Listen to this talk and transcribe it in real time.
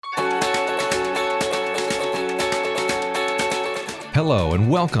Hello, and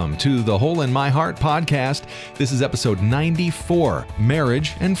welcome to the Hole in My Heart podcast. This is episode 94,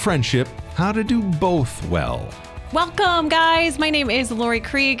 Marriage and Friendship, How to Do Both Well. Welcome, guys. My name is Lori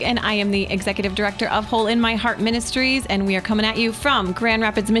Krieg, and I am the Executive Director of Hole in My Heart Ministries, and we are coming at you from Grand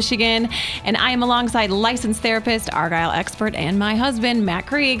Rapids, Michigan, and I am alongside licensed therapist, Argyle expert, and my husband, Matt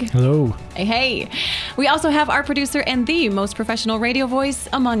Krieg. Hello. Hey. We also have our producer and the most professional radio voice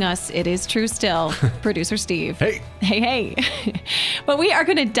among us. It is true still, producer Steve. Hey. Hey. But we are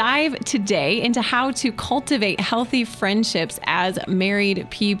going to dive today into how to cultivate healthy friendships as married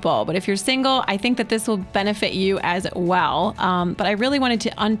people. But if you're single, I think that this will benefit you as well. But I really wanted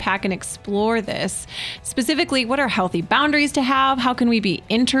to unpack and explore this. Specifically, what are healthy boundaries to have? How can we be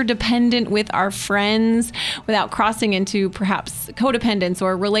interdependent with our friends without crossing into perhaps codependence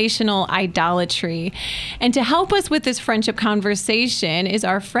or relational idolatry? And to help us with this friendship conversation is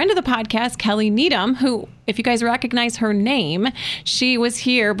our friend of the podcast, Kelly Needham, who, if you guys recognize her name, she was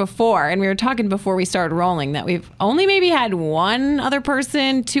here before, and we were talking before we started rolling that we've only maybe had one other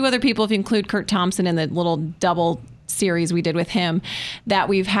person, two other people, if you include Kurt Thompson in the little double series we did with him, that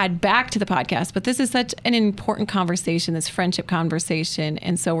we've had back to the podcast. But this is such an important conversation, this friendship conversation.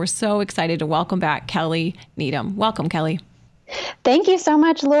 And so we're so excited to welcome back Kelly Needham. Welcome, Kelly. Thank you so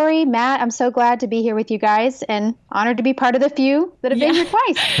much, Lori. Matt, I'm so glad to be here with you guys and honored to be part of the few that have been here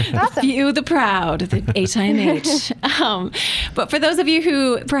twice. It's awesome. Few the proud, the HIMH. But for those of you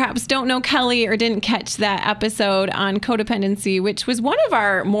who perhaps don't know Kelly or didn't catch that episode on codependency, which was one of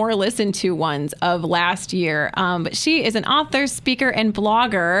our more listened to ones of last year, but she is an author, speaker, and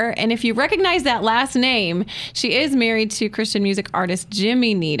blogger. And if you recognize that last name, she is married to Christian music artist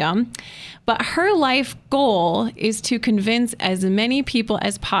Jimmy Needham. But her life goal is to convince as many people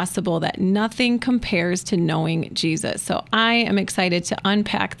as possible that nothing compares to knowing Jesus. So I am excited to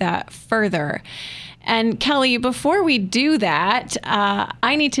unpack that further. And Kelly, before we do that,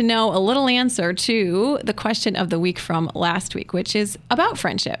 I need to know a little answer to the question of the week from last week, which is about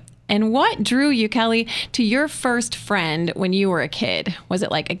friendship. And what drew you, Kelly, to your first friend when you were a kid? Was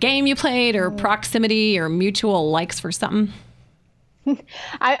it like a game you played or proximity or mutual likes for something?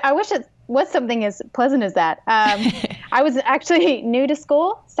 I wish it was something as pleasant as that. I was actually new to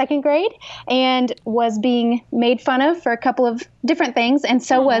school, second grade, and was being made fun of for a couple of different things. And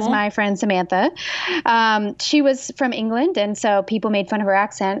so was my friend Samantha. She was from England, and so people made fun of her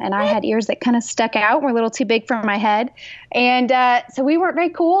accent. And I had ears that kind of stuck out, were a little too big for my head. And so we weren't very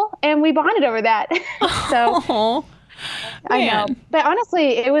cool, and we bonded over that. So I know. But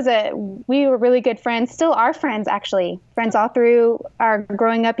honestly, we were really good friends, still are friends, actually. Friends all through our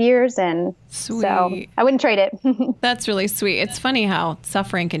growing up years. And sweet. So I wouldn't trade it. That's really sweet. It's funny how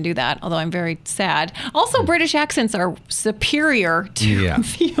suffering can do that, although I'm very sad. Also, British accents are superior to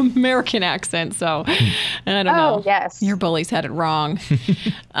the American accent. So I don't know. Oh, yes. Your bullies had it wrong.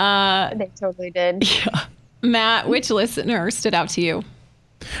 They totally did. Yeah. Matt, which listener stood out to you?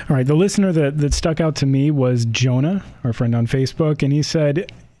 All right. The listener that stuck out to me was Jonah, our friend on Facebook. And he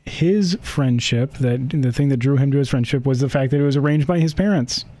said his friendship, that the thing that drew him to his friendship was the fact that it was arranged by his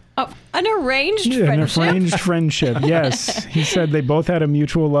parents. Oh, an arranged friendship? An arranged friendship, yes. He said they both had a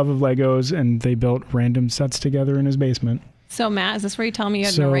mutual love of Legos and they built random sets together in his basement. So, Matt, is this where you tell me you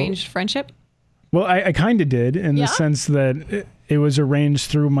had an arranged friendship? Well, I kind of did in the sense that it was arranged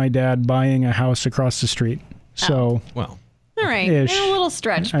through my dad buying a house across the street. So, well. All right. A little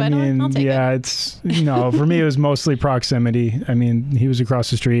stretch, but I mean, I'll take it. It's, for me, it was mostly proximity. I mean, he was across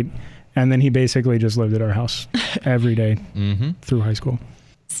the street, and then he basically just lived at our house every day through high school.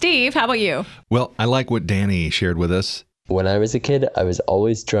 Steve, how about you? Well, I like what Danny shared with us. When I was a kid, I was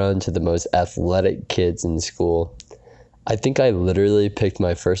always drawn to the most athletic kids in school. I think I literally picked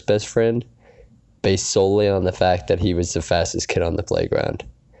my first best friend based solely on the fact that he was the fastest kid on the playground.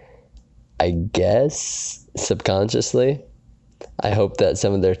 I guess subconsciously, I hope that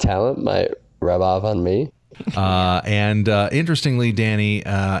some of their talent might rub off on me. And interestingly, Danny,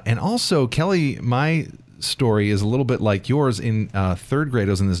 and also Kelly, my story is a little bit like yours. In third grade,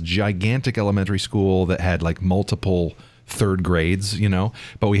 I was in this gigantic elementary school that had like multiple third grades,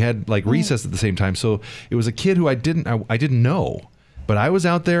 but we had like recess at the same time. So it was a kid who I didn't know, but I was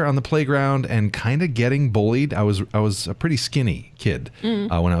out there on the playground and kind of getting bullied. I was a pretty skinny kid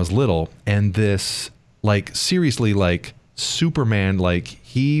when I was little, and this like seriously like Superman, like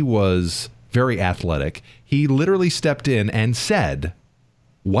he was very athletic. He literally stepped in and said,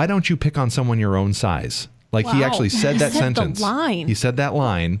 "Why don't you pick on someone your own size?" Like he actually said that sentence. He said that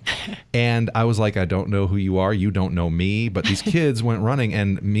line. And I was like, I don't know who you are. You don't know me. But these kids went running,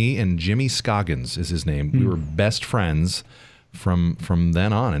 and me and Jimmy Scoggins is his name. We were best friends from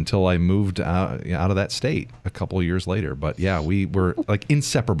then on until I moved out of that state a couple of years later. But yeah, we were like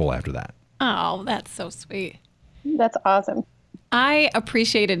inseparable after that. Oh, that's so sweet. That's awesome. I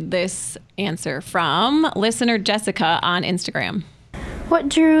appreciated this answer from listener Jessica on Instagram. What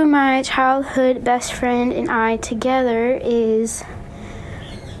drew my childhood best friend and I together is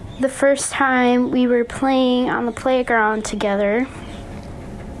the first time we were playing on the playground together.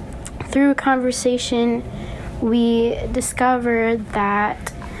 Through conversation, we discovered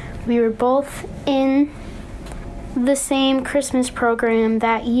that we were both in the same Christmas program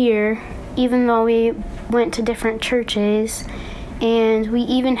that year, even though we went to different churches, and we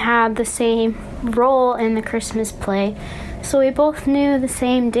even had the same role in the Christmas play. So we both knew the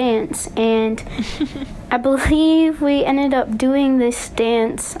same dance, and I believe we ended up doing this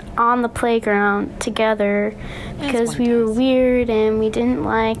dance on the playground together because we were weird and we didn't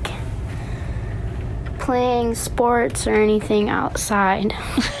like playing sports or anything outside.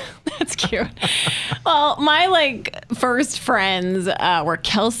 That's cute. Well, my first friends were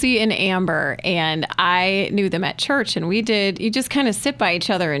Kelsey and Amber, and I knew them at church, and you just kind of sit by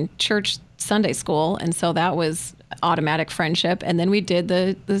each other in church Sunday school, and so that was automatic friendship. And then we did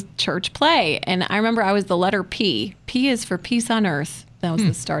the church play, and I remember I was the letter P. P is for peace on earth. That was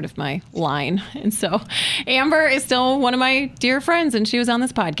the start of my line. And so Amber is still one of my dear friends, and she was on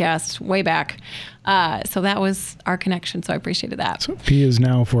this podcast way back. So that was our connection. So I appreciated that. So P is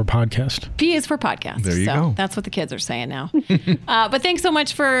now for podcast. P is for podcast. There you go. That's what the kids are saying now. But thanks so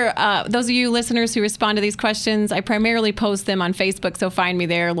much for those of you listeners who respond to these questions. I primarily post them on Facebook, so find me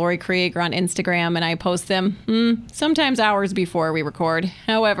there, Lori Krieg, or on Instagram, and I post them sometimes hours before we record.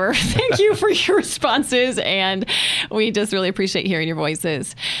 However, thank you for your responses, and we just really appreciate hearing your voices.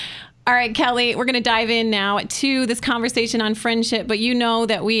 All right, Kelly, we're going to dive in now to this conversation on friendship, but you know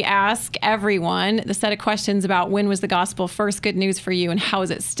that we ask everyone the set of questions about when was the gospel first good news for you and how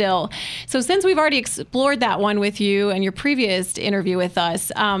is it still? So since we've already explored that one with you and your previous interview with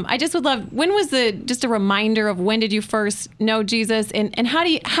us, I just would love, when was just a reminder of when did you first know Jesus, and how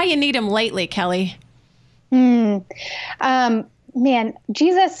you need him lately, Kelly? Man,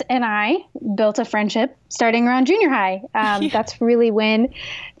 Jesus and I built a friendship starting around junior high. That's really when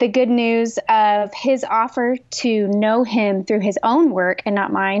the good news of his offer to know him through his own work and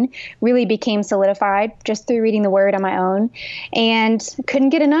not mine really became solidified just through reading the word on my own, and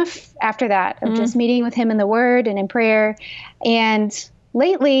couldn't get enough after that of just meeting with him in the word and in prayer. And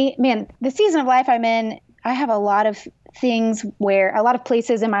lately, man, the season of life I'm in, I have a lot of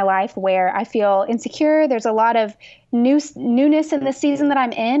places in my life where I feel insecure. There's a lot of newness in the season that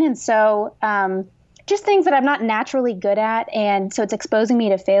I'm in. And so just things that I'm not naturally good at. And so it's exposing me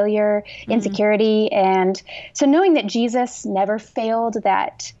to failure, insecurity. And so knowing that Jesus never failed,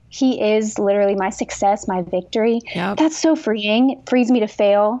 that he is literally my success, my victory, that's so freeing. It frees me to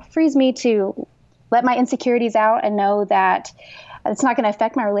fail, frees me to let my insecurities out and know that it's not going to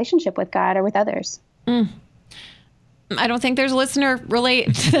affect my relationship with God or with others. I don't think there's a listener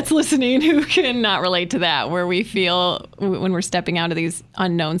that's listening who can not relate to that, where we feel when we're stepping out of these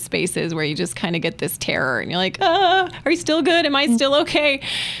unknown spaces where you just kind of get this terror and you're like, are you still good? Am I still okay?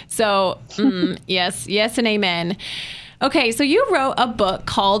 So yes and amen. Okay, so you wrote a book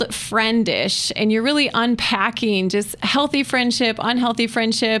called Friendish, and you're really unpacking just healthy friendship, unhealthy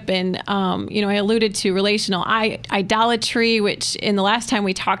friendship, and I alluded to relational idolatry, which in the last time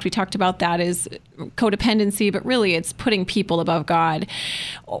we talked about that as codependency, but really it's putting people above God.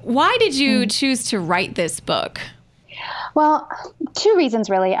 Why did you choose to write this book? Well, two reasons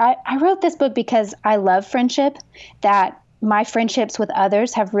really. I wrote this book because I love friendship, that my friendships with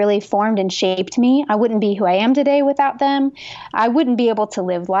others have really formed and shaped me. I wouldn't be who I am today without them. I wouldn't be able to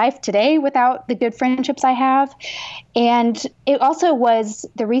live life today without the good friendships I have. And it also was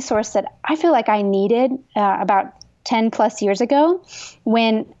the resource that I feel like I needed about 10 plus years ago,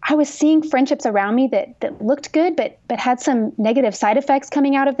 when I was seeing friendships around me that looked good, but had some negative side effects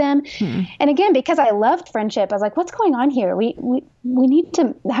coming out of them. And again, because I loved friendship, I was like, what's going on here? We need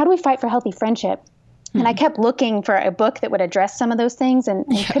to, how do we fight for healthy friendship? And I kept looking for a book that would address some of those things and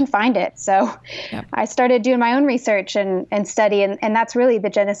couldn't find it. So I started doing my own research and study, and that's really the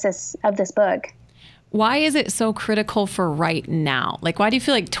genesis of this book. Why is it so critical for right now? Why do you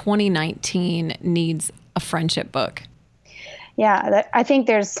feel like 2019 needs a friendship book? Yeah, I think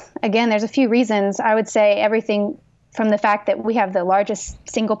there's a few reasons. I would say everything from the fact that we have the largest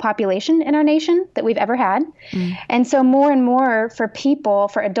single population in our nation that we've ever had. And so more and more for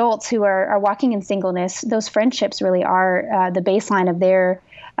adults who are walking in singleness, those friendships really are the baseline of their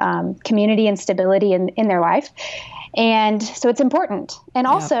community and stability in their life. And so it's important. And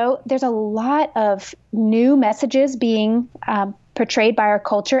also, there's a lot of new messages being portrayed by our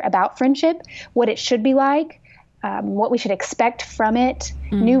culture about friendship, what it should be like, what we should expect from it,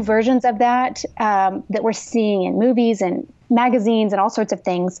 new versions of that that we're seeing in movies and magazines and all sorts of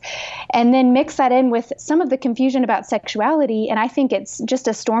things. And then mix that in with some of the confusion about sexuality. And I think it's just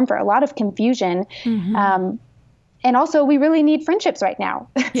a storm for a lot of confusion. And also, we really need friendships right now.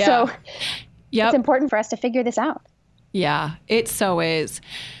 So it's important for us to figure this out. Yeah, it so is.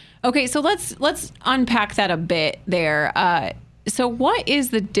 Okay, so let's unpack that a bit there. So what is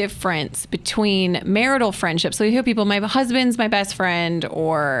the difference between marital friendships? So you hear people, my husband's my best friend,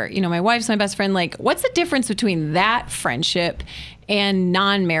 or, my wife's my best friend. Like, what's the difference between that friendship and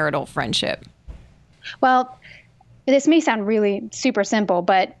non-marital friendship? Well, this may sound really super simple,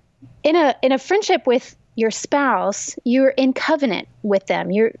 but in a friendship with your spouse, you're in covenant with them.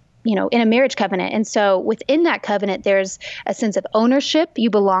 You're in a marriage covenant. And so within that covenant, there's a sense of ownership. You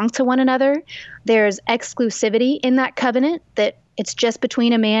belong to one another. There's exclusivity in that covenant, that it's just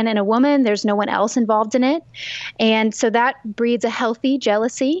between a man and a woman. There's no one else involved in it. And so that breeds a healthy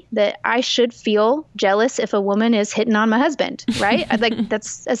jealousy, that I should feel jealous if a woman is hitting on my husband, right?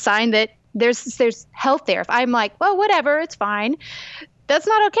 That's a sign that there's health there. If I'm like, well, whatever, it's fine, that's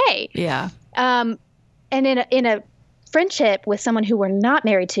not okay. Yeah. And in a friendship with someone who we're not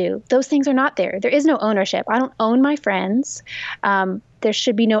married to, those things are not there. There is no ownership. I don't own my friends. There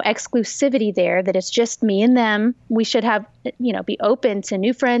should be no exclusivity there, that it's just me and them. We should have, be open to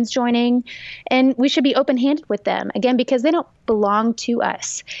new friends joining, and we should be open-handed with them, again, because they don't belong to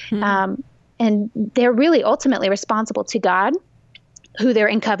us. And they're really ultimately responsible to God, who they're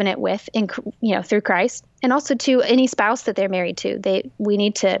in covenant with, through Christ, and also to any spouse that they're married to. We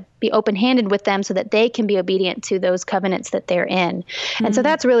need to be open-handed with them so that they can be obedient to those covenants that they're in. And so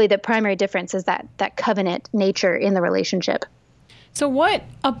that's really the primary difference, is that covenant nature in the relationship. So what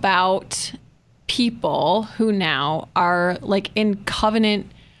about people who now are like in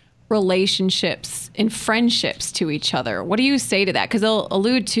covenant relationships, in friendships to each other? What do you say to that? Because they'll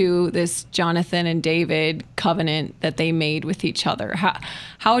allude to this Jonathan and David covenant that they made with each other.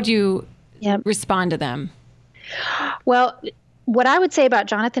 How would you respond to them? Well, what I would say about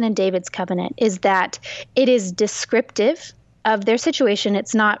Jonathan and David's covenant is that it is descriptive of their situation.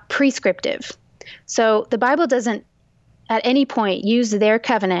 It's not prescriptive. So the Bible doesn't at any point use their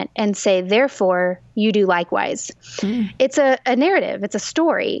covenant and say, therefore, you do likewise. It's a narrative. It's a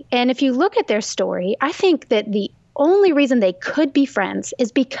story. And if you look at their story, I think that the only reason they could be friends is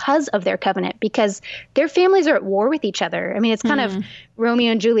because of their covenant, because their families are at war with each other. I mean, it's kind of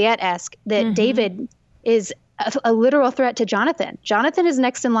Romeo and Juliet-esque that David is a literal threat to Jonathan. Jonathan is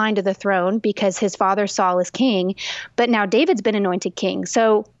next in line to the throne because his father Saul is king, but now David's been anointed king.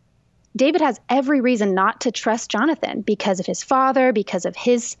 So David has every reason not to trust Jonathan because of his father, because of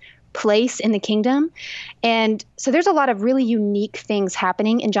his place in the kingdom. And so there's a lot of really unique things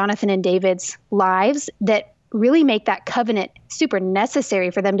happening in Jonathan and David's lives that really make that covenant super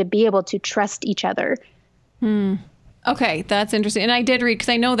necessary for them to be able to trust each other. Okay, that's interesting. And I did read, because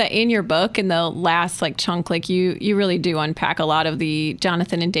I know that in your book, in the last chunk, you really do unpack a lot of the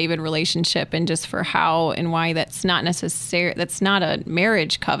Jonathan and David relationship, and just for how and why that's not necessary. That's not a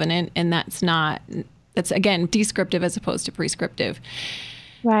marriage covenant, and that's again descriptive as opposed to prescriptive.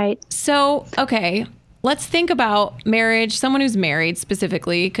 Right. So, okay. Let's think about marriage, someone who's married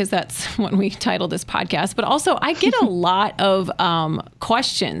specifically, because that's what we titled this podcast. But also, I get a lot of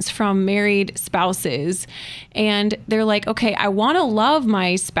questions from married spouses, and they're like, okay, I want to love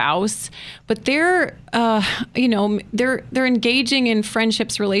my spouse, but they're engaging in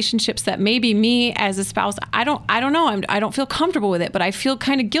friendships, relationships that maybe me as a spouse, I don't know, I don't feel comfortable with it, but I feel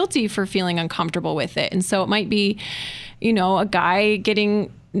kind of guilty for feeling uncomfortable with it. And so it might be, a guy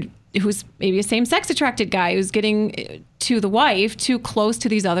who's maybe a same-sex attracted guy who's getting to the wife too close to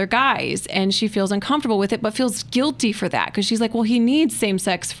these other guys, and she feels uncomfortable with it, but feels guilty for that because she's like, well, he needs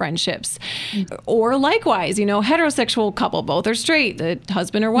same-sex friendships. Or likewise, heterosexual couple, both are straight, the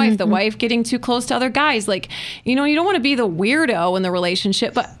husband or wife, the wife getting too close to other guys. You don't want to be the weirdo in the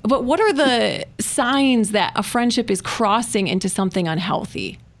relationship, but what are the signs that a friendship is crossing into something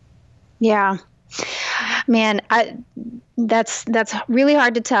unhealthy? Yeah. Man, that's really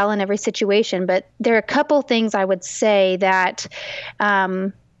hard to tell in every situation, but there are a couple things I would say that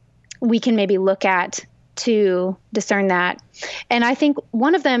we can maybe look at to discern that. And I think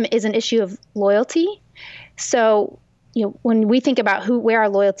one of them is an issue of loyalty. So, when we think about where our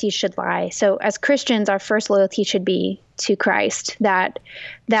loyalty should lie, so as Christians, our first loyalty should be to Christ. That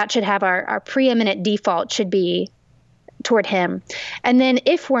should have our preeminent default should be toward him. And then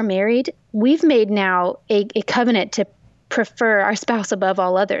if we're married, we've made now a covenant to prefer our spouse above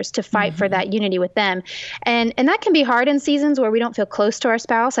all others, to fight for that unity with them. And that can be hard in seasons where we don't feel close to our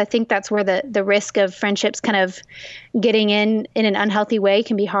spouse. I think that's where the risk of friendships kind of getting in an unhealthy way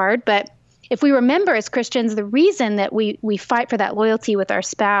can be hard. But if we remember as Christians, the reason that we fight for that loyalty with our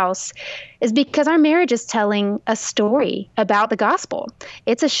spouse is because our marriage is telling a story about the gospel.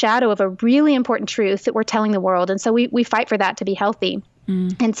 It's a shadow of a really important truth that we're telling the world. And so we fight for that to be healthy.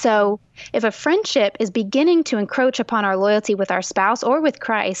 And so if a friendship is beginning to encroach upon our loyalty with our spouse or with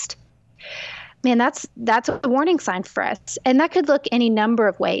Christ, man, that's a warning sign for us. And that could look any number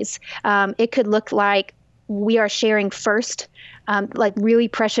of ways. It could look like we are sharing first, like really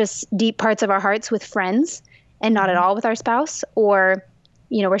precious, deep parts of our hearts with friends and not at all with our spouse. Or,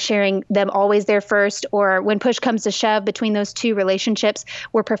 we're sharing them always there first. Or when push comes to shove between those two relationships,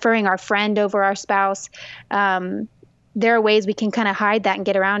 we're preferring our friend over our spouse. There are ways we can kind of hide that and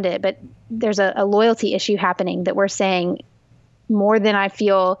get around it. But there's a loyalty issue happening that we're saying, more than I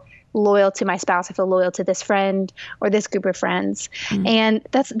feel loyal to my spouse, I feel loyal to this friend or this group of friends. And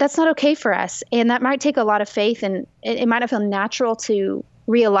that's not okay for us. And that might take a lot of faith, and it might not feel natural to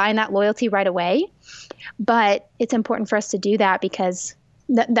realign that loyalty right away. But it's important for us to do that because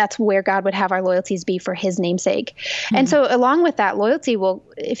that's where God would have our loyalties be for his namesake. And so along with that loyalty,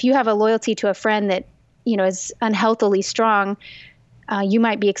 if you have a loyalty to a friend that, is unhealthily strong, you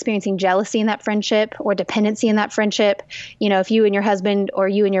might be experiencing jealousy in that friendship or dependency in that friendship. If you and your husband or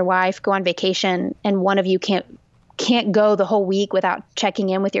you and your wife go on vacation and one of you can't go the whole week without checking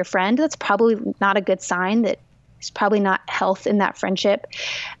in with your friend, that's probably not a good sign. That it's probably not health in that friendship.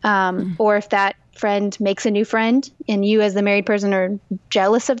 Or if that friend makes a new friend and you as the married person are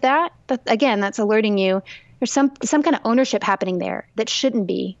jealous of that, again, that's alerting you there's some kind of ownership happening there that shouldn't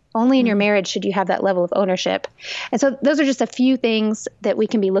be. Only in your marriage should you have that level of ownership. And so those are just a few things that we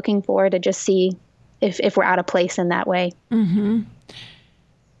can be looking for to just see if we're out of place in that way.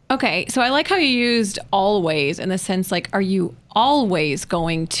 Okay, so I like how you used always in the sense, like, are you always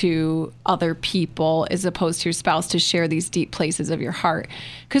going to other people as opposed to your spouse to share these deep places of your heart?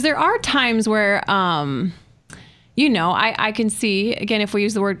 Because there are times where, I can see, again, if we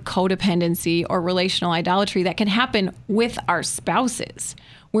use the word codependency or relational idolatry, that can happen with our spouses,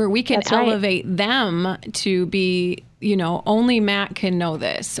 where we can elevate them to be, only Matt can know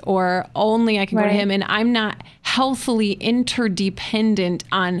this, or only I can go to him, and I'm not healthily interdependent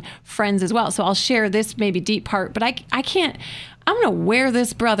on friends as well. So I'll share this maybe deep part, but I can't, I'm going to wear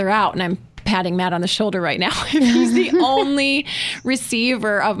this brother out, and I'm patting Matt on the shoulder right now. If he's the only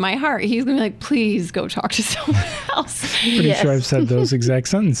receiver of my heart, he's going to be like, please go talk to someone else. Pretty sure I've said those exact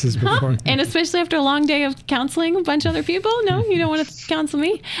sentences before. And especially after a long day of counseling a bunch of other people. No, you don't want to counsel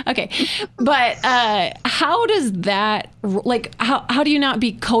me? Okay. But how does that, how do you not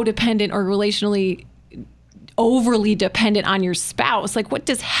be codependent or relationally overly dependent on your spouse? Like, what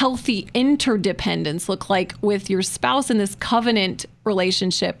does healthy interdependence look like with your spouse in this covenant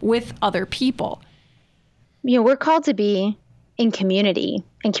relationship with other people? We're called to be in community,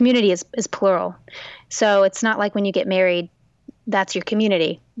 and community is plural. So it's not like when you get married, that's your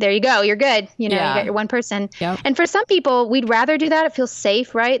community. There you go. You're good. You got your one person. Yep. And for some people, we'd rather do that. It feels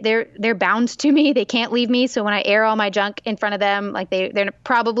safe, right? They're bound to me. They can't leave me. So when I air all my junk in front of them, like they're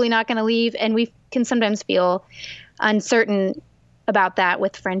probably not going to leave. And we can sometimes feel uncertain about that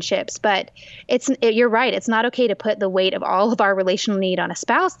with friendships. But you're right. It's not okay to put the weight of all of our relational need on a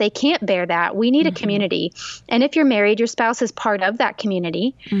spouse. They can't bear that. We need a community. And if you're married, your spouse is part of that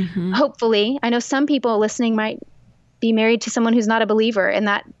community. Hopefully. I know some people listening might be married to someone who's not a believer, and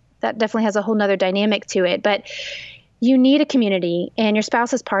that definitely has a whole nother dynamic to it. But you need a community, and your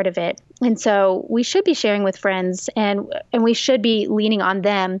spouse is part of it. And so we should be sharing with friends, and we should be leaning on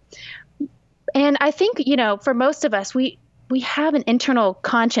them. And I think, for most of us, we have an internal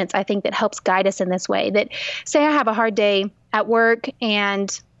conscience, I think, that helps guide us in this way. That, say I have a hard day at work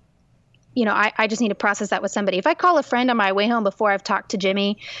and I just need to process that with somebody. If I call a friend on my way home before I've talked to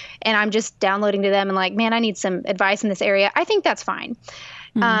Jimmy and I'm just downloading to them and like, man, I need some advice in this area, I think that's fine.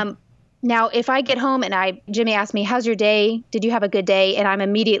 Now, if I get home and Jimmy asks me, how's your day? Did you have a good day? And I'm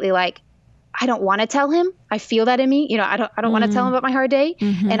immediately like, I don't want to tell him. I feel that in me. I don't want to tell him about my hard day.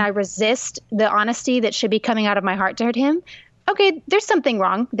 And I resist the honesty that should be coming out of my heart toward him. Okay, there's something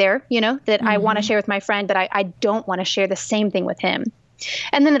wrong there, that I want to share with my friend, but I don't want to share the same thing with him.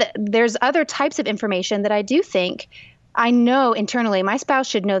 And then there's other types of information that I do think I know internally my spouse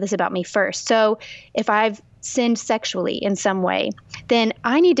should know this about me first. So if I've sinned sexually in some way, then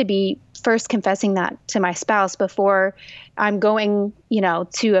I need to be first confessing that to my spouse before I'm going,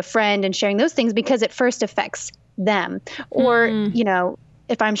 to a friend and sharing those things, because it first affects them. Or,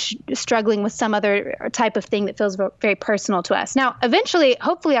 if I'm struggling with some other type of thing that feels very personal to us. Now, eventually,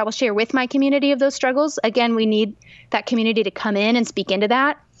 hopefully I will share with my community of those struggles. Again, we need that community to come in and speak into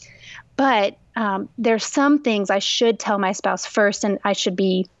that. But there's some things I should tell my spouse first, and I should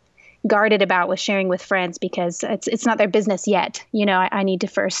be guarded about with sharing with friends because it's not their business yet. I need to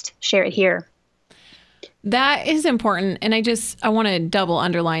first share it here. That is important. And I want to double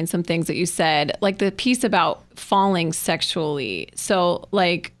underline some things that you said, like the piece about falling sexually. So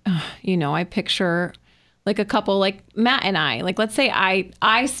I picture like a couple like Matt and I, like, let's say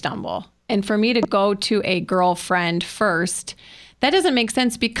I stumble, and for me to go to a girlfriend first, that doesn't make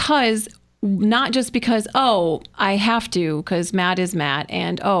sense not just because, I have to, because Matt is Matt,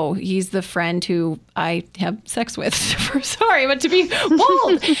 and he's the friend who I have sex with. Sorry, but to be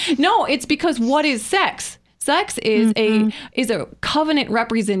bold. No, it's because what is sex? Sex is a covenant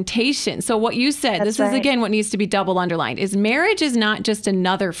representation. So what you said, this is again what needs to be double underlined, is marriage is not just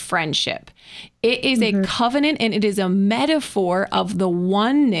another friendship. It is a covenant, and it is a metaphor of the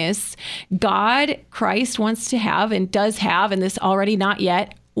oneness Christ wants to have and does have, and this already not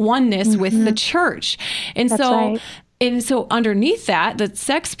yet, oneness with the church. And so underneath that, the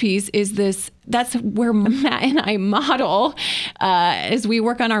sex piece is that's where Matt and I model, as we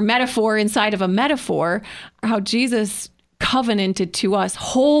work on our metaphor inside of a metaphor, how Jesus covenanted to us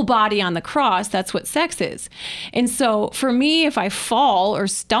whole body on the cross. That's what sex is. And so for me, if I fall or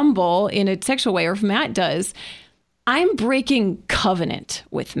stumble in a sexual way, or if Matt does, I'm breaking covenant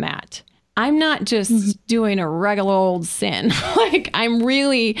with Matt. I'm not just doing a regular old sin. Like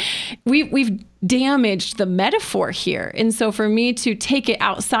we've damaged the metaphor here. And so for me to take it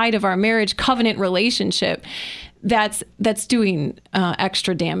outside of our marriage covenant relationship, that's doing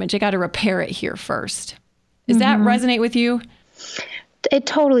extra damage. I got to repair it here first. Does that resonate with you? It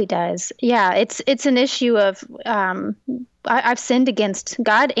totally does. Yeah, it's an issue of I've sinned against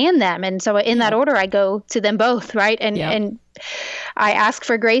God and them, and so in that order, I go to them both, right? And I ask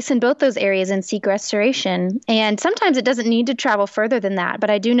for grace in both those areas and seek restoration. And sometimes it doesn't need to travel further than that. But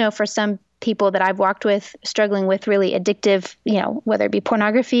I do know for some people that I've walked with struggling with really addictive, whether it be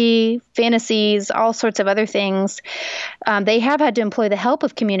pornography, fantasies, all sorts of other things, they have had to employ the help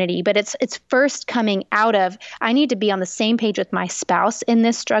of community. But it's first coming out of, I need to be on the same page with my spouse in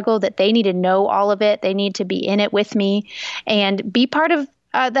this struggle, that they need to know all of it. They need to be in it with me and be part of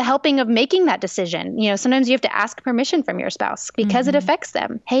the helping of making that decision. Sometimes you have to ask permission from your spouse because it affects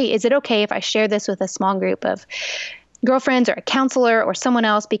them. Hey, is it okay if I share this with a small group of girlfriends or a counselor or someone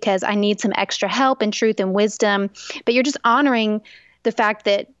else because I need some extra help and truth and wisdom? But you're just honoring the fact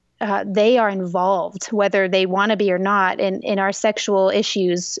that they are involved, whether they want to be or not, in our sexual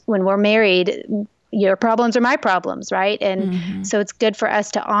issues. When we're married, your problems are my problems, right? And so it's good for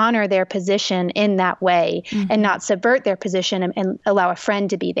us to honor their position in that way and not subvert their position and allow a friend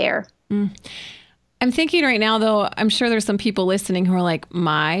to be there. I'm thinking right now, though, I'm sure there's some people listening who are like,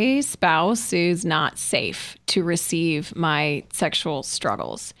 my spouse is not safe to receive my sexual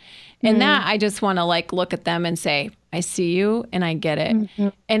struggles. And that I just want to look at them and say, I see you and I get it.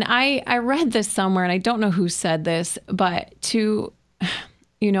 And I read this somewhere, and I don't know who said this, but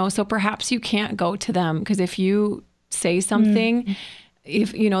so perhaps you can't go to them because if you say something,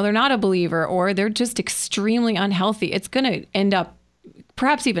 if, they're not a believer or they're just extremely unhealthy, it's going to end up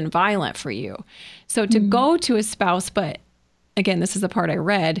perhaps even violent for you. So to go to a spouse, but again, this is the part I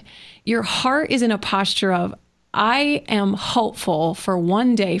read, your heart is in a posture of, I am hopeful for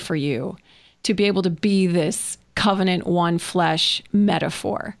one day for you to be able to be this covenant one flesh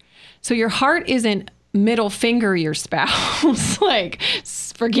metaphor. So your heart isn't middle finger your spouse,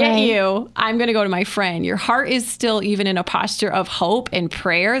 forget you, I'm going to go to my friend. Your heart is still even in a posture of hope and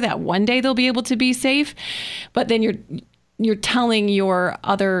prayer that one day they'll be able to be safe. But then you're telling your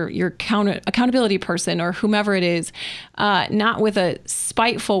accountability person or whomever it is, not with a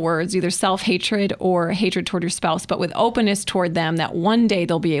spiteful words, either self-hatred or hatred toward your spouse, but with openness toward them that one day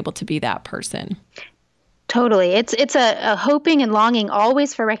they'll be able to be that person. Totally. It's a hoping and longing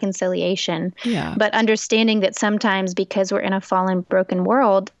always for reconciliation, but understanding that sometimes because we're in a fallen, broken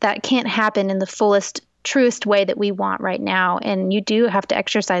world, that can't happen in the fullest, truest way that we want right now. And you do have to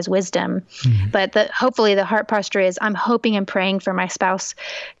exercise wisdom. But hopefully the heart posture is, I'm hoping and praying for my spouse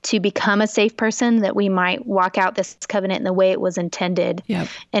to become a safe person, that we might walk out this covenant in the way it was intended.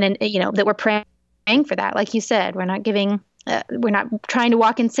 And, that we're praying for that. Like you said, we're not trying to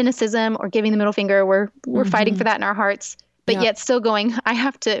walk in cynicism or giving the middle finger. We're fighting for that in our hearts, but yet still going, I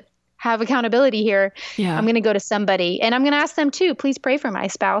have to have accountability here. I'm going to go to somebody, and I'm going to ask them too, please pray for my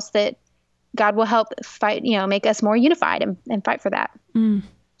spouse that God will help fight, make us more unified and fight for that.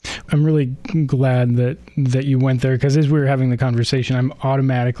 I'm really glad that you went there, because as we were having the conversation, I'm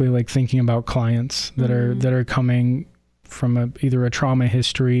automatically like thinking about clients that are coming from either a trauma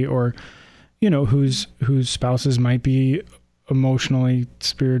history or, whose spouses might be emotionally,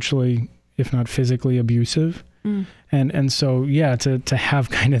 spiritually, if not physically abusive. And so, yeah, to have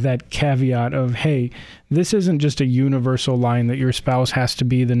kind of that caveat of, hey, this isn't just a universal line that your spouse has to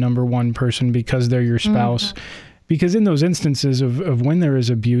be the number one person because they're your spouse. Because in those instances of when there is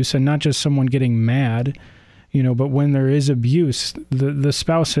abuse, and not just someone getting mad, but when there is abuse, the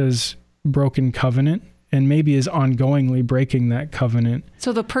spouse has broken covenant and maybe is ongoingly breaking that covenant.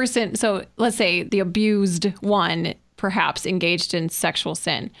 So let's say the abused one perhaps engaged in sexual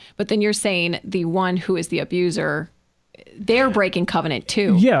sin, but then you're saying the one who is the abuser, they're breaking covenant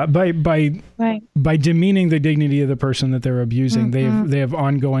too. Yeah, by demeaning the dignity of the person that they're abusing, they have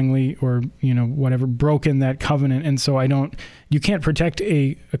ongoingly, or whatever, broken that covenant. And so you can't protect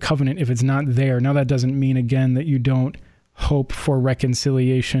a covenant if it's not there. Now that doesn't mean, again, that you don't hope for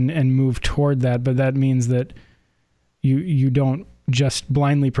reconciliation and move toward that, but that means that you don't just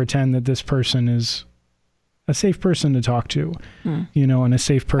blindly pretend that this person is a safe person to talk to, and a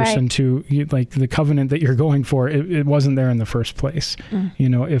safe person to, like, the covenant that you're going for, it wasn't there in the first place.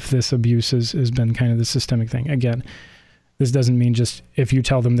 If this abuse has been kind of the systemic thing. Again, this doesn't mean just if you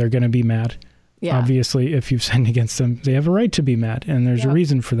tell them they're going to be mad. Yeah. Obviously, if you've sinned against them, they have a right to be mad, and there's a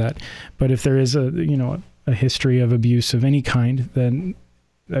reason for that. But if there is a history of abuse of any kind, then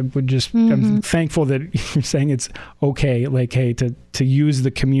I would just, I'm thankful that you're saying it's okay, like, hey, to use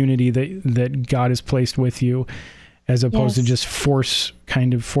the community that God has placed with you, as opposed to just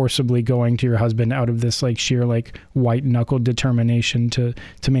forcibly going to your husband out of this like sheer like white knuckle determination to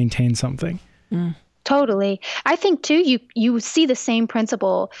maintain something. Totally. I think too, you see the same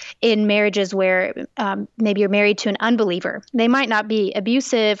principle in marriages where maybe you're married to an unbeliever. They might not be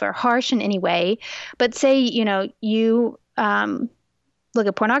abusive or harsh in any way, but say, you look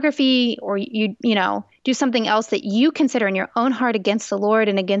at pornography, or you do something else that you consider in your own heart against the Lord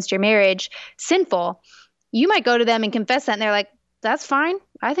and against your marriage sinful. You might go to them and confess that, and they're like, that's fine.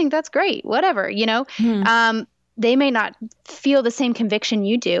 I think that's great. Whatever, they may not feel the same conviction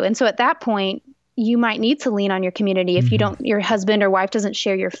you do. And so at that point, you might need to lean on your community if your husband or wife doesn't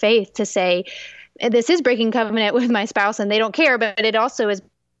share your faith, to say, this is breaking covenant with my spouse and they don't care, but it also is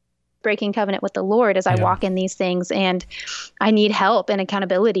breaking covenant with the Lord as I walk in these things, and I need help and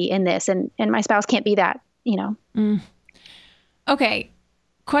accountability in this, and my spouse can't be that, Okay.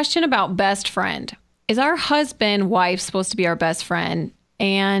 Question about best friend. Is our wife supposed to be our best friend?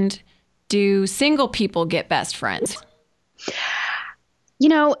 And do single people get best friends?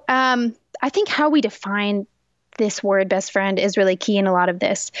 I think how we define this word best friend is really key in a lot of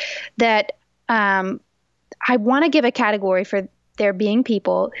this, that I want to give a category for there being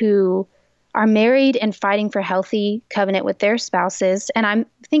people who are married and fighting for healthy covenant with their spouses. And I'm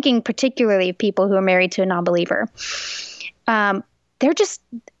thinking particularly of people who are married to a non-believer. There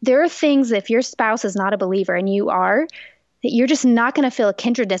are things that if your spouse is not a believer and you are, that you're just not going to feel a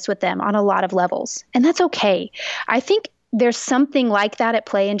kindredness with them on a lot of levels. And that's okay. I think there's something like that at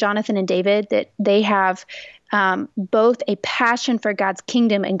play in Jonathan and David, that they have both a passion for God's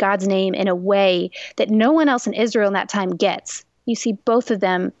kingdom and God's name in a way that no one else in Israel in that time gets. You see both of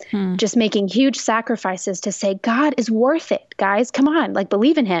them just making huge sacrifices to say, God is worth it, guys. Come on, like,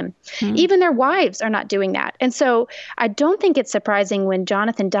 believe in him. Even their wives are not doing that. And so I don't think it's surprising when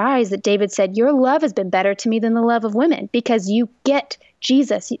Jonathan dies that David said, your love has been better to me than the love of women, because you get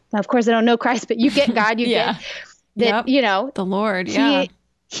Jesus. Of course, I don't know Christ, but you get God. You get that, the Lord. Yeah.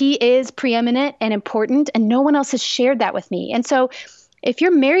 He is preeminent and important, and no one else has shared that with me. And so if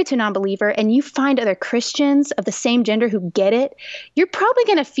you're married to a non-believer and you find other Christians of the same gender who get it, you're probably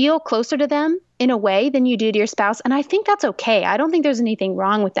going to feel closer to them in a way than you do to your spouse. And I think that's okay. I don't think there's anything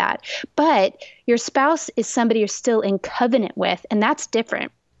wrong with that. But your spouse is somebody you're still in covenant with, and that's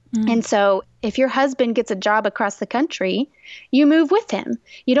different. And so if your husband gets a job across the country, you move with him.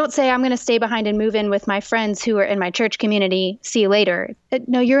 You don't say, I'm going to stay behind and move in with my friends who are in my church community. See you later.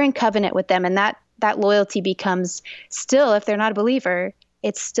 No, you're in covenant with them. And that loyalty becomes still, if they're not a believer,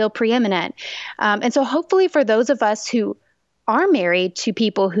 it's still preeminent. And so hopefully for those of us who are married to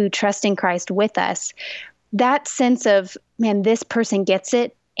people who trust in Christ with us, that sense of, man, this person gets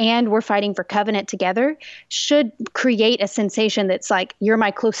it, and we're fighting for covenant together, should create a sensation that's like, you're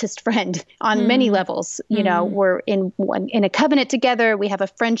my closest friend on many levels. We're in a covenant together. We have a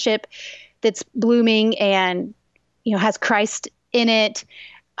friendship that's blooming and, has Christ in it.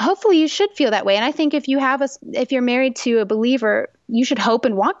 Hopefully you should feel that way. And I think if you're married to a believer, you should hope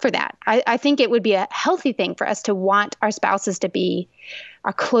and want for that. I think it would be a healthy thing for us to want our spouses to be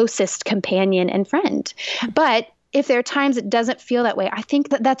our closest companion and friend. But if there are times it doesn't feel that way, I think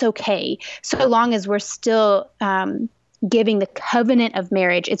that that's okay, so long as we're still giving the covenant of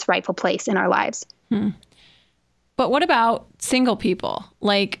marriage its rightful place in our lives. But what about single people?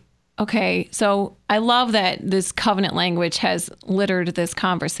 Like, okay, so I love that this covenant language has littered this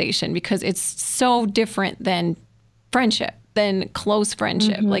conversation because it's so different than friendship, than close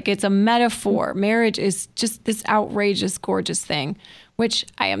friendship. Like, it's a metaphor. Marriage is just this outrageous, gorgeous thing, which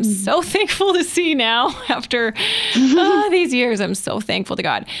I am so thankful to see now after these years. I'm so thankful to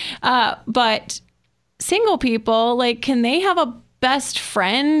God. But single people, like, can they have a best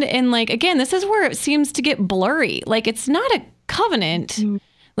friend? And like, again, this is where it seems to get blurry. Like, it's not a covenant.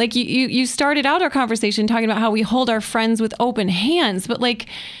 Like you started out our conversation talking about how we hold our friends with open hands, but like,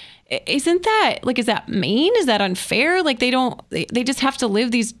 isn't that like, is that mean? Is that unfair? Like they just have to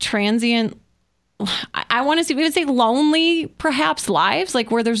live these transient, I want to see, we would say lonely perhaps lives,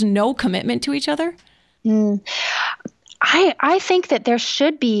 like where there's no commitment to each other. I think that there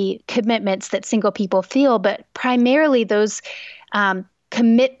should be commitments that single people feel, but primarily those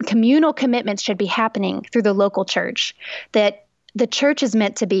communal commitments should be happening through the local church. That the church is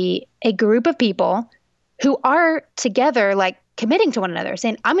meant to be a group of people who are together, like committing to one another,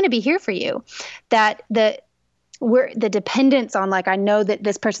 saying, I'm going to be here for you. That the dependence on, like, I know that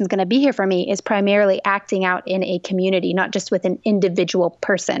this person's going to be here for me, is primarily acting out in a community, not just with an individual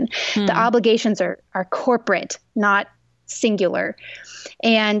person. The obligations are corporate, not singular.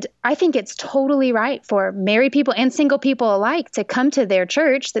 And I think it's totally right for married people and single people alike to come to their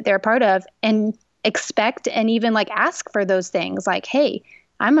church that they're a part of and expect and even like ask for those things. Like, hey,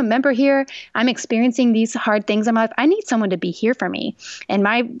 I'm a member here. I'm experiencing these hard things in my life. I need someone to be here for me. And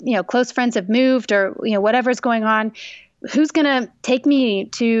my, close friends have moved, or, whatever's going on. Who's going to take me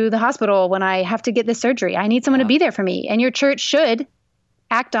to the hospital when I have to get this surgery? I need someone to be there for me. And your church should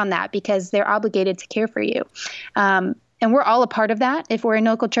act on that because they're obligated to care for you. And we're all a part of that if we're in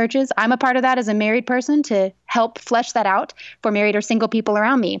local churches. I'm a part of that as a married person to help flesh that out for married or single people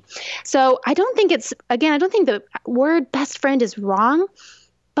around me. So I don't think the word best friend is wrong,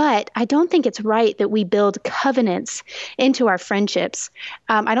 but I don't think it's right that we build covenants into our friendships.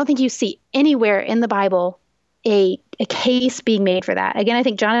 I don't think you see anywhere in the Bible a case being made for that. Again, I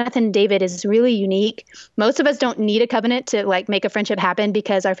think Jonathan David is really unique. Most of us don't need a covenant to like make a friendship happen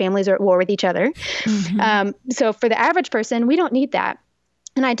because our families are at war with each other. So for the average person, we don't need that.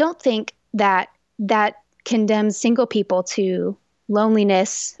 And I don't think that condemns single people to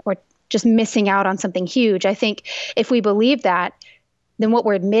loneliness or just missing out on something huge. I think if we believe that, then what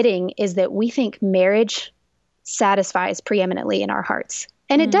we're admitting is that we think marriage satisfies preeminently in our hearts.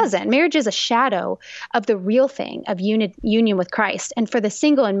 And it doesn't. Marriage is a shadow of the real thing, of union with Christ. And for the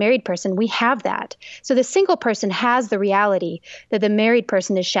single and married person, we have that. So the single person has the reality that the married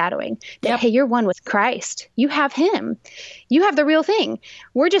person is shadowing. That, hey, you're one with Christ. You have him. You have the real thing.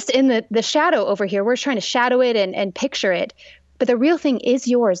 We're just in the shadow over here. We're trying to shadow it and picture it. But the real thing is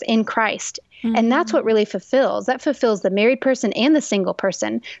yours in Christ. And that's what really fulfills. That fulfills the married person and the single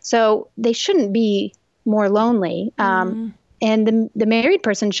person. So they shouldn't be more lonely. And the married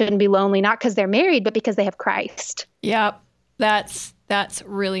person shouldn't be lonely, not because they're married, but because they have Christ. Yep. That's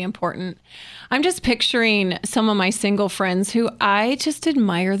really important. I'm just picturing some of my single friends who I just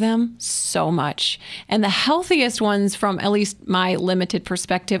admire them so much. And the healthiest ones, from at least my limited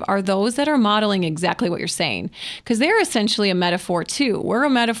perspective, are those that are modeling exactly what you're saying. Because they're essentially a metaphor too. We're a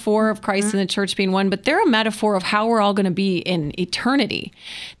metaphor of Christ and the church being one, but they're a metaphor of how we're all going to be in eternity.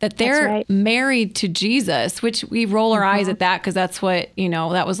 That they're married to Jesus, which we roll our eyes at that because that's what,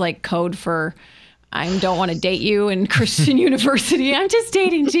 that was like code for I don't want to date you in Christian university. I'm just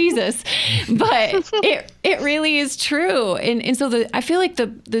dating Jesus. But it really is true. And so I feel like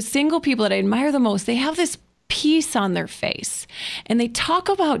the single people that I admire the most, they have this peace on their face. And they talk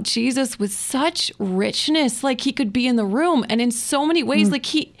about Jesus with such richness, like he could be in the room. And in so many ways, like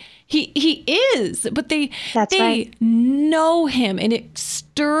he is. But they know him. And it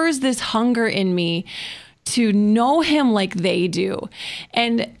stirs this hunger in me to know him like they do.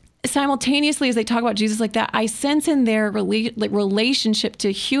 And simultaneously, as they talk about Jesus like that, I sense in their relationship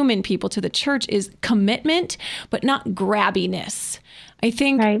to human people, to the church, is commitment, but not grabbiness. I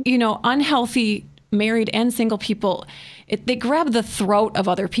think, unhealthy married and single people, they grab the throat of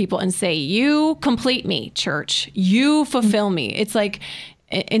other people and say, you complete me, church. You fulfill me. It's like,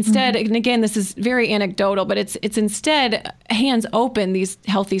 instead, and again, this is very anecdotal, but it's instead hands open, these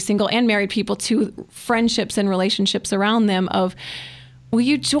healthy single and married people, to friendships and relationships around them of, will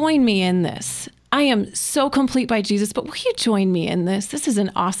you join me in this? I am so complete by Jesus, but will you join me in this? This is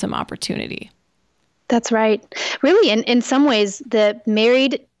an awesome opportunity. That's right. Really, in some ways, the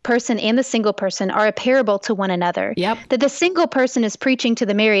married person and the single person are a parable to one another. Yep. That the single person is preaching to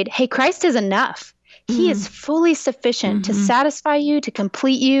the married, hey, Christ is enough. He is fully sufficient to satisfy you, to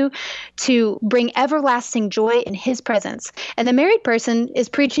complete you, to bring everlasting joy in his presence. And the married person is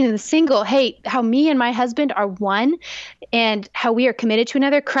preaching to the single, hey, how me and my husband are one and how we are committed to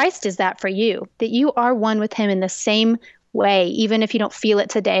another. Christ is that for you, that you are one with him in the same way. Even if you don't feel it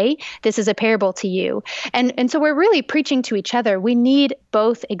today, this is a parable to you. And so we're really preaching to each other. We need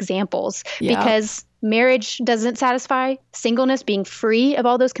both examples because marriage doesn't satisfy. Singleness, being free of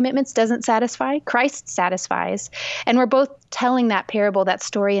all those commitments, doesn't satisfy. Christ satisfies. And we're both telling that parable, that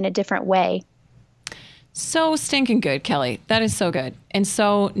story in a different way. So stinking good, Kelly. That is so good and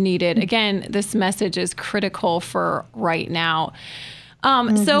so needed. Again, this message is critical for right now.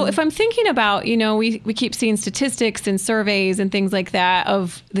 So if I'm thinking about, we keep seeing statistics and surveys and things like that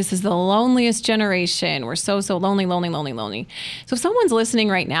of this is the loneliest generation. We're so lonely, lonely, lonely, lonely. So if someone's listening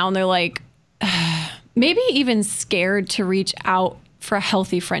right now and they're like, maybe even scared to reach out for a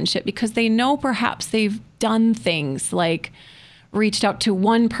healthy friendship because they know perhaps they've done things like reached out to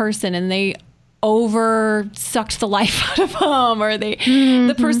one person and they over sucked the life out of them, or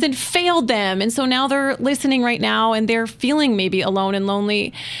the person failed them. And so now they're listening right now and they're feeling maybe alone and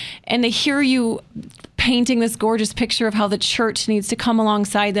lonely. And they hear you painting this gorgeous picture of how the church needs to come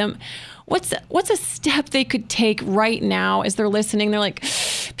alongside them. What's a step they could take right now as they're listening? They're like,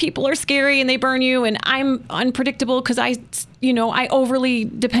 people are scary and they burn you and I'm unpredictable because I overly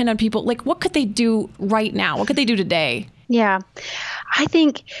depend on people. Like, what could they do right now? What could they do today? Yeah, I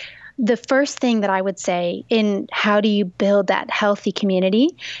think the first thing that I would say in how do you build that healthy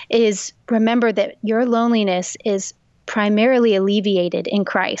community is remember that your loneliness is primarily alleviated in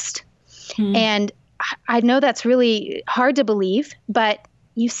Christ. And I know that's really hard to believe, but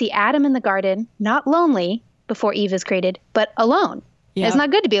you see Adam in the garden, not lonely before Eve is created, but alone. Yeah. It's not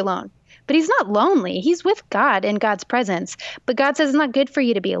good to be alone. But he's not lonely. He's with God in God's presence. But God says it's not good for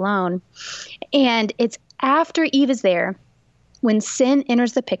you to be alone. And it's after Eve is there, when sin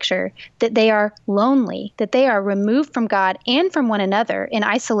enters the picture, that they are lonely, that they are removed from God and from one another in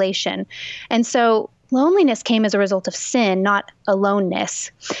isolation. And so loneliness came as a result of sin, not aloneness.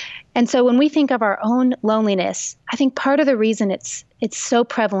 And so when we think of our own loneliness, I think part of the reason it's so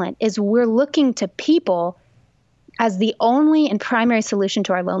prevalent is we're looking to people as the only and primary solution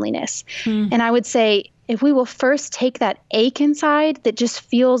to our loneliness. And I would say, if we will first take that ache inside that just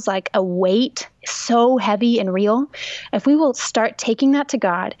feels like a weight, so heavy and real, if we will start taking that to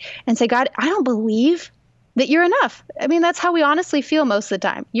God and say, God, I don't believe that you're enough. I mean, that's how we honestly feel most of the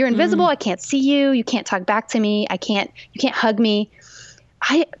time. You're invisible. I can't see you. You can't talk back to me. You can't hug me.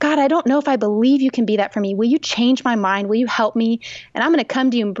 God, I don't know if I believe you can be that for me. Will you change my mind? Will you help me? And I'm going to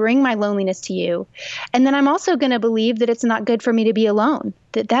come to you and bring my loneliness to you. And then I'm also going to believe that it's not good for me to be alone,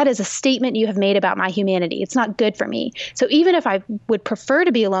 that is a statement you have made about my humanity. It's not good for me. So even if I would prefer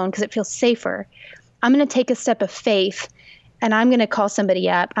to be alone because it feels safer, I'm going to take a step of faith and I'm going to call somebody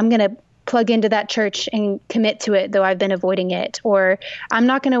up. I'm going to plug into that church and commit to it, though I've been avoiding it. Or I'm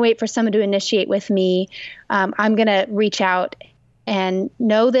not going to wait for someone to initiate with me. I'm going to reach out and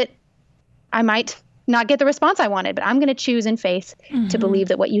know that I might not get the response I wanted, but I'm going to choose in faith to believe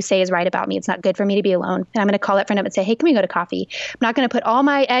that what you say is right about me. It's not good for me to be alone. And I'm going to call that friend up and say, hey, can we go to coffee? I'm not going to put all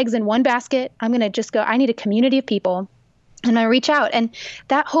my eggs in one basket. I'm going to just go, I need a community of people. And I reach out. And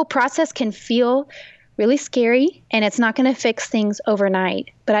that whole process can feel really scary, and it's not going to fix things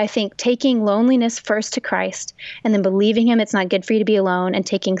overnight. But I think taking loneliness first to Christ and then believing him it's not good for you to be alone and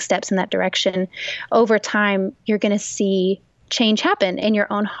taking steps in that direction, over time, you're going to see change happen in your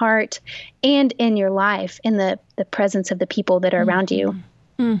own heart and in your life, in the presence of the people that are around you.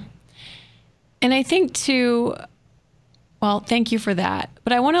 And I think too, well, thank you for that.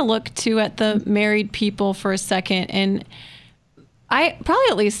 But I want to look too at the married people for a second. And I probably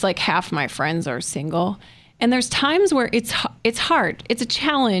at least like half my friends are single. And there's times where it's hard. It's a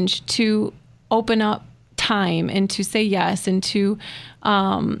challenge to open up time and to say yes and to,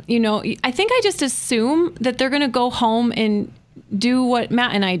 I think I just assume that they're going to go home and do what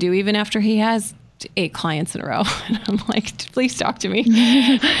Matt and I do, even after he has 8 clients in a row. And I'm like, please talk to me.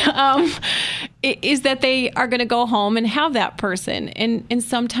 Is that they are going to go home and have that person. And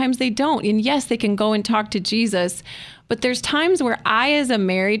sometimes they don't. And yes, they can go and talk to Jesus. But there's times where I, as a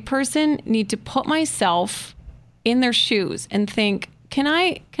married person, need to put myself in their shoes and think, can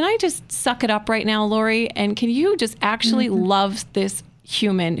I just suck it up right now, Lori? And can you just actually love this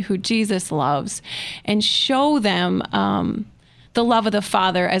human who Jesus loves and show them the love of the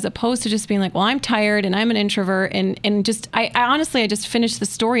Father, as opposed to just being like, well, I'm tired and I'm an introvert. And just, I honestly, I just finished the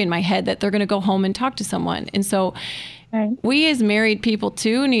story in my head that they're going to go home and talk to someone. And so we as married people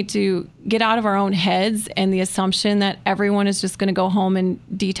too need to get out of our own heads and the assumption that everyone is just going to go home and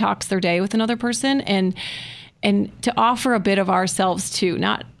detox their day with another person, and to offer a bit of ourselves too,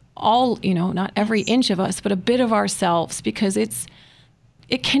 not all, not every inch of us, but a bit of ourselves, because it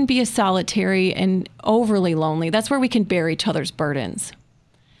can be a solitary and overly lonely. That's where we can bear each other's burdens.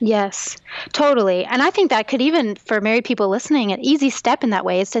 Yes, totally. And I think that could, even for married people listening, an easy step in that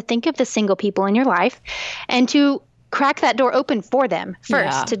way is to think of the single people in your life and to crack that door open for them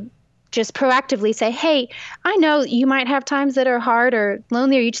first, to just proactively say, hey, I know you might have times that are hard or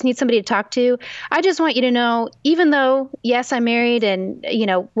lonely, or you just need somebody to talk to. I just want you to know, even though, yes, I'm married and,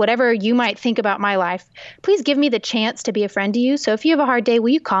 whatever you might think about my life, please give me the chance to be a friend to you. So if you have a hard day, will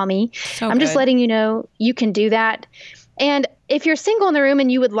you call me? I'm just letting you know you can do that. And if you're single in the room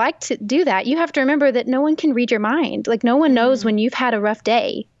and you would like to do that, you have to remember that no one can read your mind. Like, no one knows when you've had a rough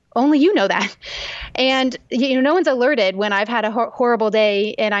day. Only you know that. And, no one's alerted when I've had a horrible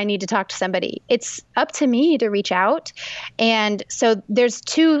day and I need to talk to somebody. It's up to me to reach out. And so there's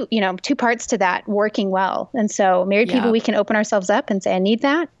two parts to that working well. And so married people, we can open ourselves up and say, I need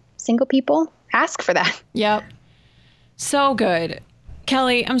that. Single people, ask for that. Yep. So good.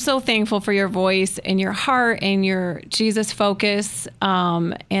 Kelly, I'm so thankful for your voice and your heart and your Jesus focus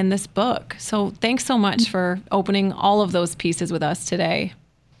and this book. So thanks so much for opening all of those pieces with us today.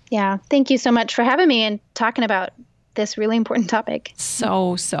 Yeah. Thank you so much for having me and talking about this really important topic.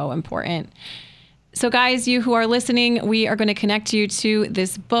 So important. So guys, you who are listening, we are going to connect you to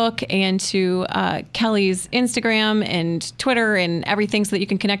this book and to Kelly's Instagram and Twitter and everything so that you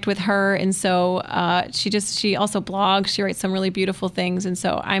can connect with her. And so she also blogs. She writes some really beautiful things. And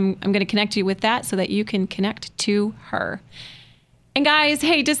so I'm going to connect you with that so that you can connect to her. And guys,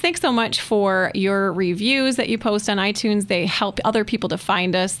 hey, just thanks so much for your reviews that you post on iTunes. They help other people to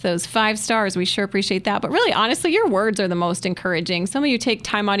find us. Those 5 stars, we sure appreciate that. But really, honestly, your words are the most encouraging. Some of you take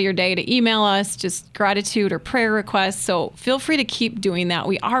time out of your day to email us just gratitude or prayer requests. So feel free to keep doing that.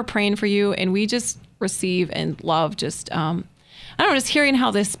 We are praying for you, and we just receive and love just hearing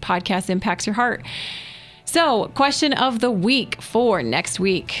how this podcast impacts your heart. So, question of the week for next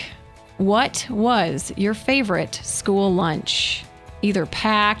week. What was your favorite school lunch? Either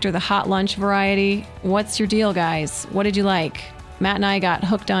packed or the hot lunch variety. What's your deal, guys? What did you like? Matt and I got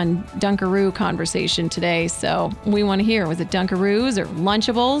hooked on Dunkaroo conversation today, so we want to hear. Was it Dunkaroos or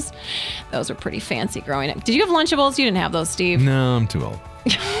Lunchables? Those were pretty fancy growing up. Did you have Lunchables? You didn't have those, Steve. No, I'm too old.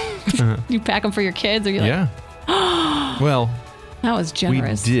 You pack them for your kids? Or you like, yeah. Well, that was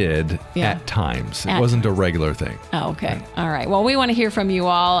generous. We did at times. It wasn't a regular thing. Oh, okay. All right. Well, we want to hear from you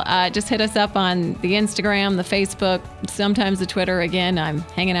all. Just hit us up on the Instagram, the Facebook, sometimes the Twitter. Again, I'm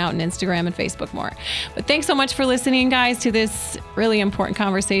hanging out on Instagram and Facebook more. But thanks so much for listening, guys, to this really important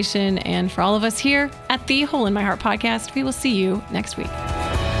conversation. And for all of us here at the Hole in My Heart podcast, we will see you next week.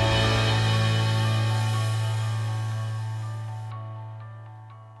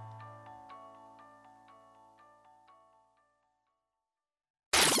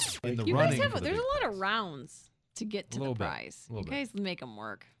 You guys there's a lot of rounds to get to the prize. You guys make them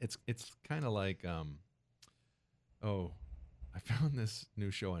work. It's kind of like I found this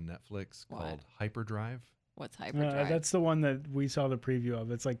new show on Netflix called Hyperdrive. What's Hyperdrive? That's the one that we saw the preview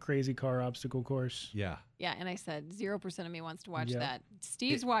of. It's like crazy car obstacle course. Yeah. Yeah, and I said 0% of me wants to watch that.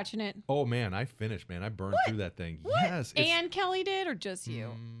 Steve's watching it. Oh man, I finished, man. I burned through that thing. What? Yes. And Kelly did, or just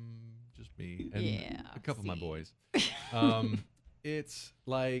you? Just me and a couple of my boys. It's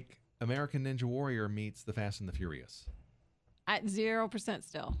like American Ninja Warrior meets The Fast and the Furious. At 0%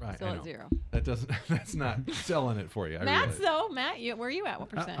 still. Right, Still at 0. That's not selling it for you. Matt, where are you at? What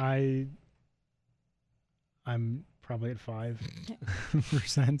percent? I'm probably at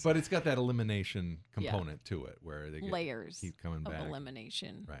 5%. But it's got that elimination component to it where they get, layers keep coming of back.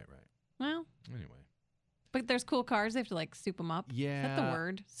 Elimination. Right. Well, anyway. But there's cool cars. They have to like soup them up. Yeah. Is that the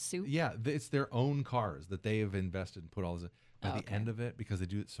word? Soup? Yeah. It's their own cars that they have invested and put all this. By the end of it, because they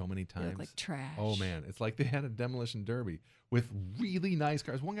do it so many times. They look like trash. Oh, man. It's like they had a demolition derby with really nice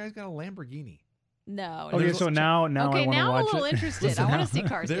cars. One guy's got a Lamborghini. No. Okay, so now I want to watch it. Okay, now I'm a little interested. Listen, I want to see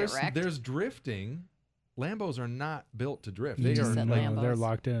cars get wrecked. There's drifting. Lambos are not built to drift. They are they're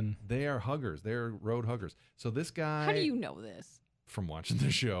locked in. They are huggers. They're road huggers. So this guy. How do you know this? From watching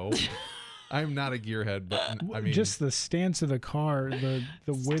the show. I'm not a gearhead, but I mean, just the stance of the car, the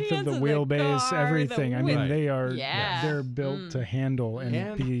width of the wheelbase, everything. I mean, they are they're built to handle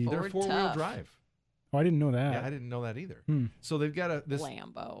and be. They're 4-wheel drive. Oh, I didn't know that. Yeah, I didn't know that either. So they've got this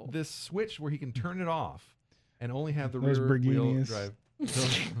Lambo, this switch where he can turn it off, and only have the Those rear wheel Burguinis. drive.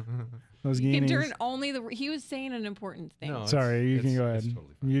 Those He can guineas. turn only the. He was saying an important thing. No, it's- Sorry, you can go it's ahead.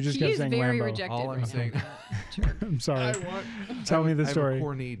 totally fine. You just He kept is saying very Lambo. rejected. All I'm right saying- now. I'm sorry. Tell me the I have story. a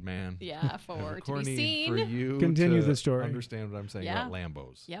core need, man. Yeah, I have for a to core be need seen. for you Continue to the story. understand what I'm saying Yeah. about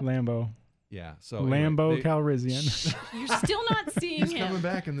Lambos. Yep. Lambo. Yeah. So Lambo anyway, Calrissian. You're still not seeing he's him. coming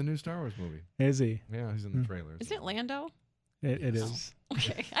back in the new Star Wars movie. Is he? Yeah, he's in the trailer. Is it Lando? It is.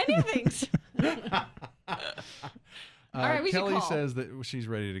 Okay, I knew things. All right, we should Kelly call. says that she's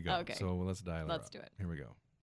ready to go. Okay. So let's dial her Let's up. do it. Here we go.